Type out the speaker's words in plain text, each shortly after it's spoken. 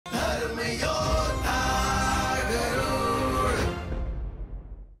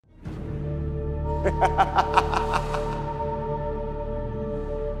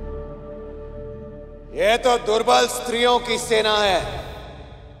ये तो दुर्बल स्त्रियों की सेना है।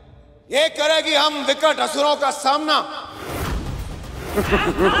 ये करेगी हम विकट असुरों का सामना।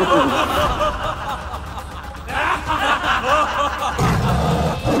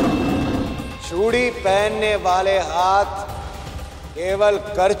 चूड़ी पहनने वाले हाथ केवल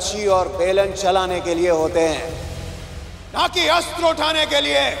करची और बेलन चलाने के लिए होते हैं, ना कि अस्त्र उठाने के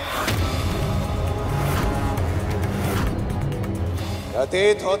लिए।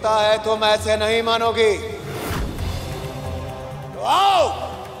 प्रतीत होता है तुम ऐसे नहीं मानोगी। तो आओ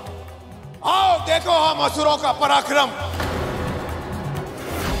आओ, देखो हम असुरों का पराक्रम।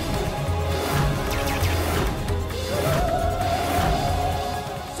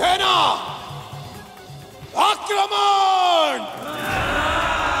 सेना आक्रमण!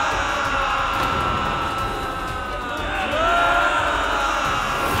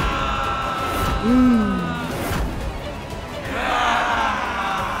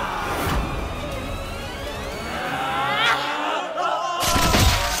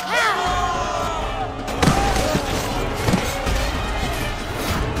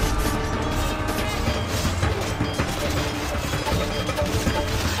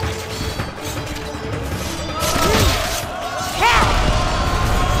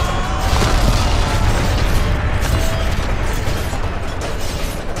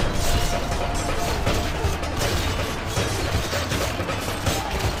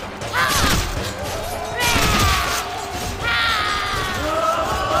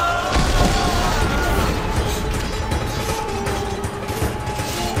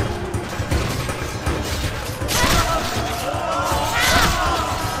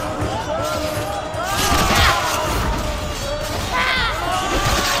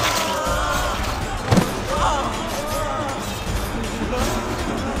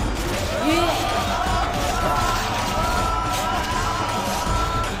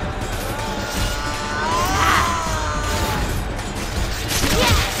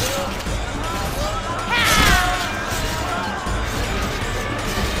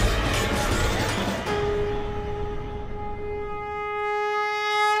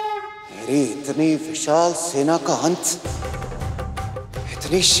 इतनी विशाल सेना का अंत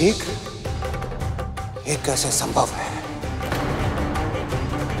इतनी शीघ्र, ये कैसे संभव है?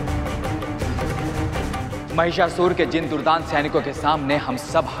 महिषासुर के जिन दुर्दांत सैनिकों के सामने हम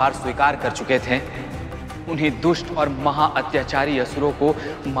सब हार स्वीकार कर चुके थे, उन्हीं दुष्ट और महा अत्याचारी असुरों को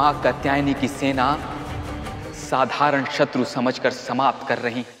मां कात्यायनी की सेना साधारण शत्रु समझकर समाप्त कर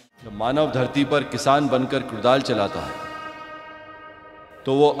रही। जब मानव धरती पर किसान बनकर कुदाल चलाता है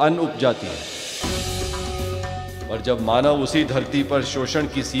तो वो अन्न उपजाती है, और जब मानव उसी धरती पर शोषण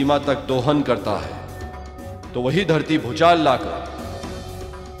की सीमा तक दोहन करता है तो वही धरती भूचाल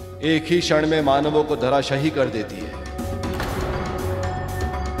लाकर एक ही क्षण में मानवों को धराशाही कर देती है।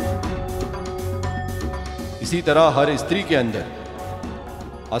 इसी तरह हर स्त्री के अंदर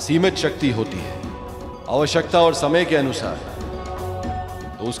असीमित शक्ति होती है। आवश्यकता और समय के अनुसार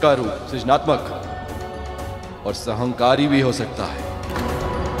तो उसका रूप सृजनात्मक और सहंकारी भी हो सकता है।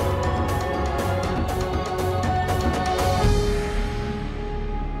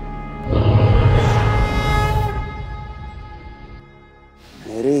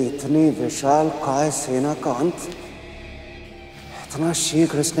 इतनी विशाल काय सेना का अंत इतना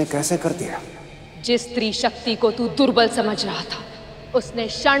शीघ्र इसने कैसे कर दिया? जिस स्त्री शक्ति को तू दुर्बल समझ रहा था, उसने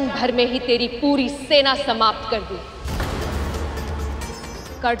क्षण भर में ही तेरी पूरी सेना समाप्त कर दी।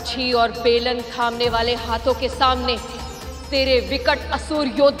 करछी और बेलन थामने वाले हाथों के सामने तेरे विकट असुर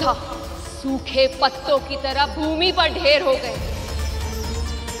योद्धा सूखे पत्तों की तरह भूमि पर ढेर हो गए।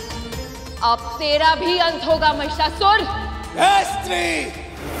 अब तेरा भी अंत होगा महिषासुर। स्त्री,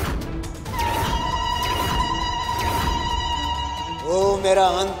 वो मेरा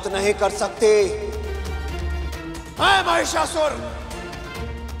अंत नहीं कर सकती। मैं महिषासुर,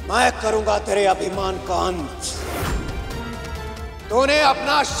 मैं करूंगा तेरे अभिमान का अंत। तूने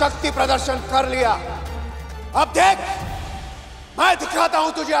अपना शक्ति प्रदर्शन कर लिया, अब देख मैं दिखाता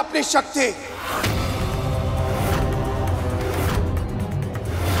हूं तुझे अपनी शक्ति।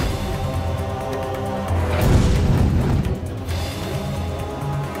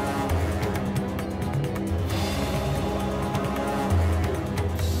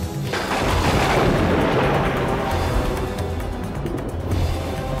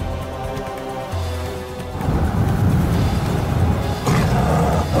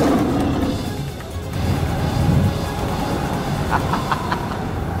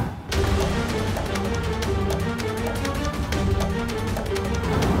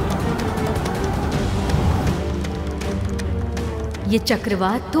 ये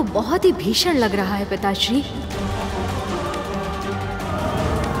चक्रवात तो बहुत ही भीषण लग रहा है पिताश्री।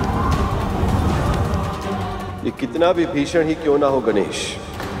 ये कितना भी भीषण ही क्यों ना हो गणेश,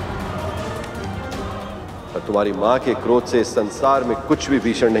 पर तुम्हारी मां के क्रोध से इस संसार में कुछ भी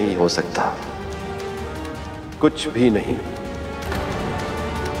भीषण नहीं हो सकता, कुछ भी नहीं।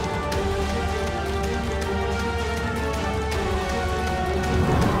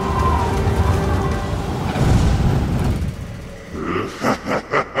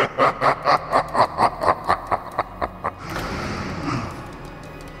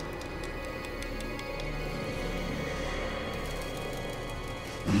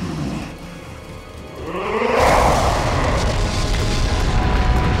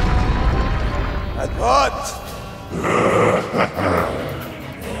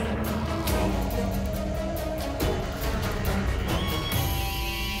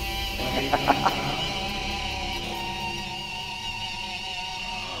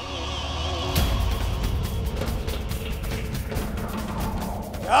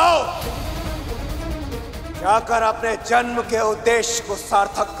 जाकर अपने जन्म के उद्देश्य को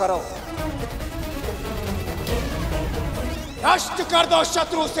सार्थक करो। नष्ट कर दो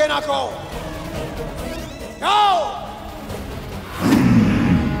शत्रु सेना को। जाओ।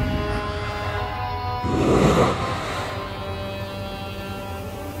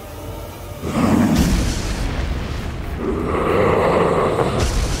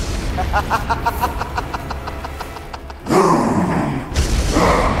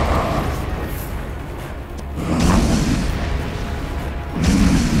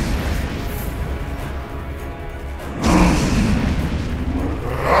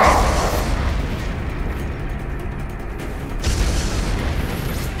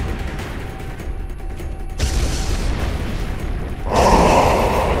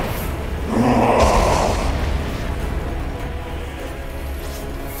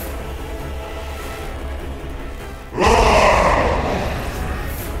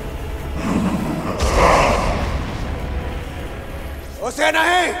 उसे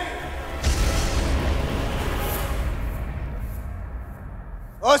नहीं,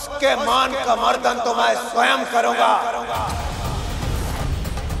 उसके मान का मर्दन तो मैं स्वयं करूंगा।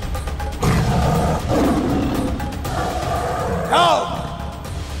 जाओ।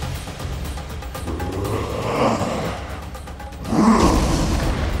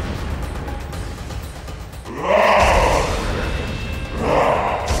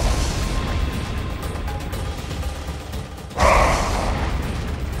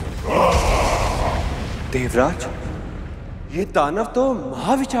 देवराज, ये दानव तो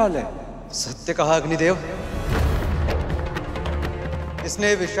महाविशाल है। सत्य कहा अग्निदेव।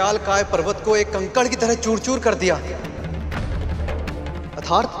 इसने विशाल काय पर्वत को एक कंकड़ की तरह चूर चूर कर दिया।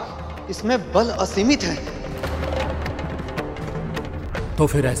 अर्थात इसमें बल असीमित है। तो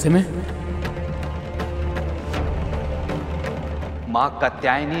फिर ऐसे में मां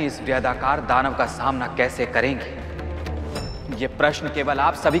कात्यायनी इस वृहदाकार दानव का सामना कैसे करेंगी? ये प्रश्न केवल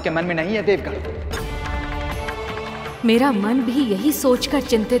आप सभी के मन में नहीं है देवगण। मेरा मन भी यही सोचकर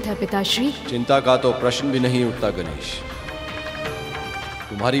चिंतित है पिताश्री। चिंता का तो प्रश्न भी नहीं उठता गणेश।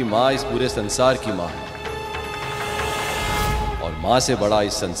 तुम्हारी मां इस पूरे संसार की मां है, और मां से बड़ा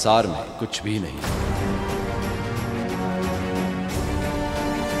इस संसार में कुछ भी नहीं।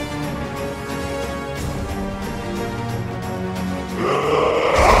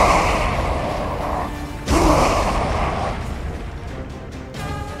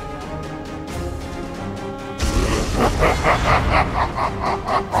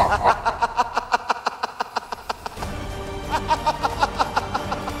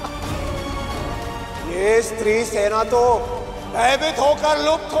 ये स्त्री सेना तो भयभीत होकर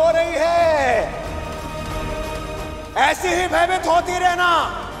लुप्त हो रही है। ऐसी ही भयभीत होती रहना।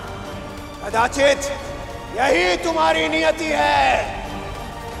 कदाचित यही तुम्हारी नियति है।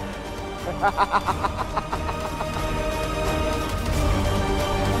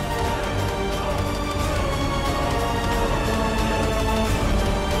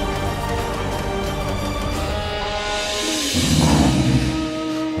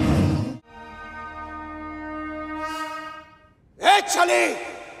 चली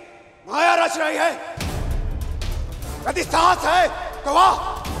माया रच रही है। यदि साहस है तो वाह,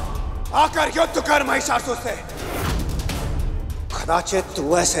 आकर युद्ध कर महिषासुर से। कदाचित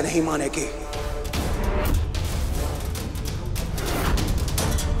तू ऐसे नहीं मानेगी।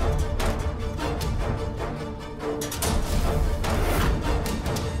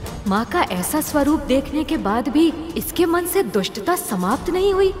 माँ का ऐसा स्वरूप देखने के बाद भी इसके मन से दुष्टता समाप्त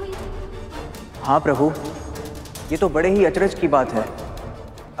नहीं हुई। हाँ प्रभु, ये तो बड़े ही अचरज की बात है।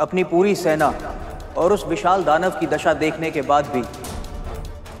 अपनी पूरी सेना और उस विशाल दानव की दशा देखने के बाद भी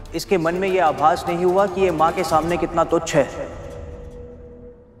इसके मन में यह आभास नहीं हुआ कि यह माँ के सामने कितना तुच्छ है।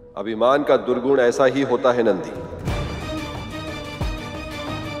 अभिमान का दुर्गुण ऐसा ही होता है नंदी।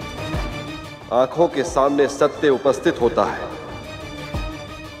 आंखों के सामने सत्य उपस्थित होता है,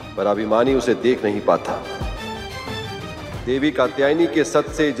 पर अभिमानी उसे देख नहीं पाता। देवी कात्यायनी के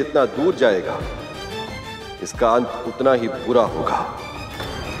सत्य से जितना दूर जाएगा, इसका अंत उतना ही बुरा होगा।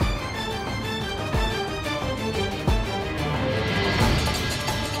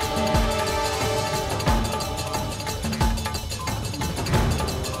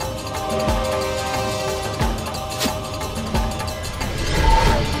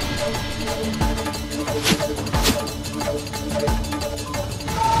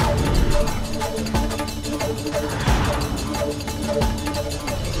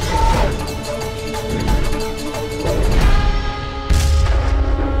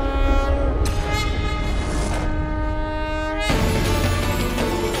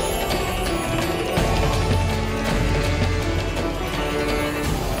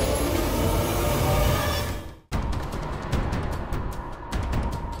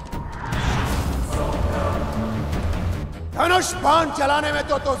 धनुष बाण चलाने में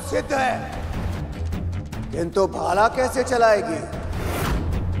तो सिद्ध है, किंतु भाला कैसे चलाएगी?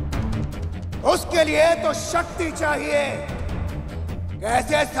 उसके लिए तो शक्ति चाहिए।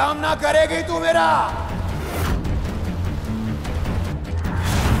 कैसे सामना करेगी तू मेरा?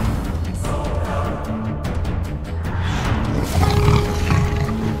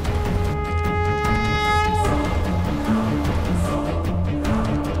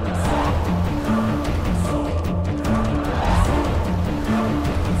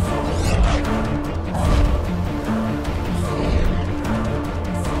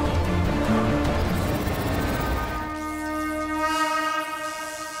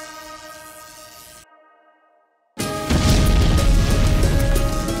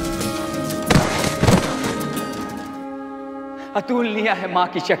 अतुलनीय है मां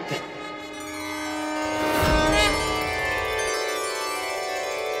की शक्ति।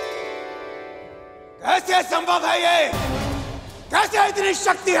 कैसे संभव है ये? कैसे इतनी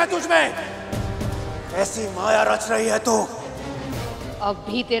शक्ति है तुझमें? ऐसी माया रच रही है तू? अब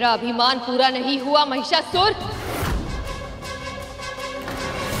भी तेरा अभिमान पूरा नहीं हुआ महिषासुर?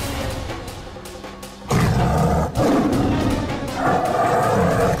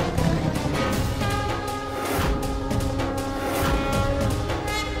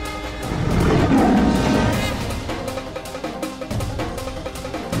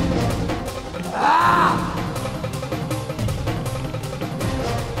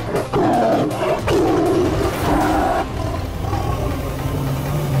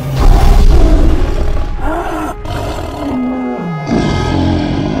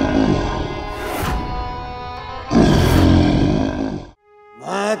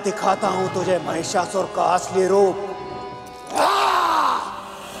 दिखाता हूं तुझे महिषासुर का असली रूप।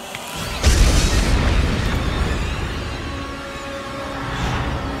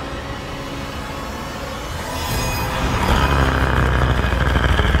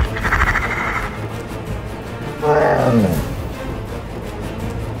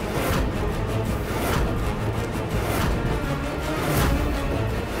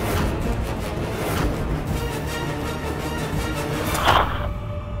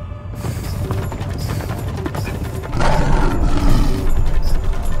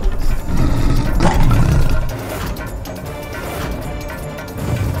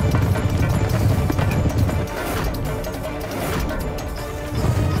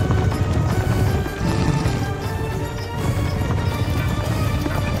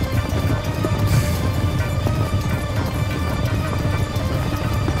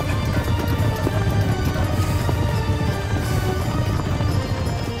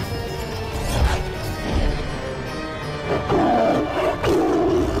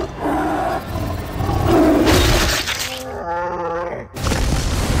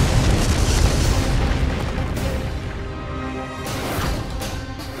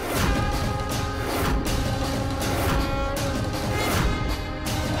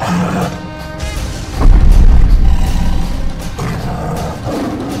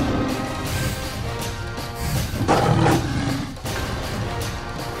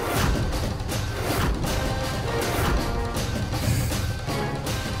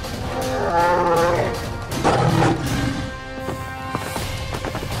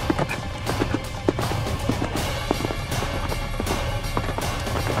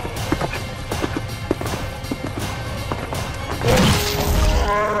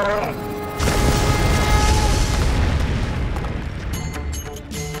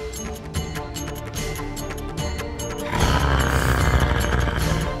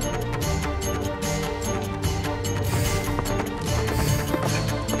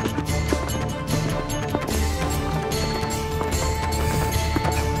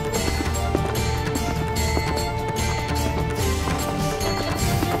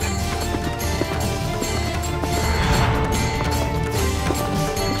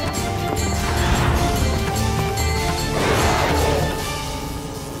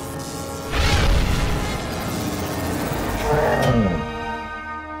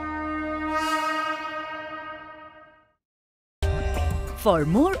 For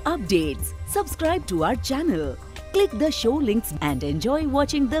more updates, subscribe to our channel, click the show links and enjoy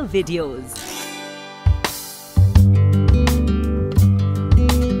watching the videos.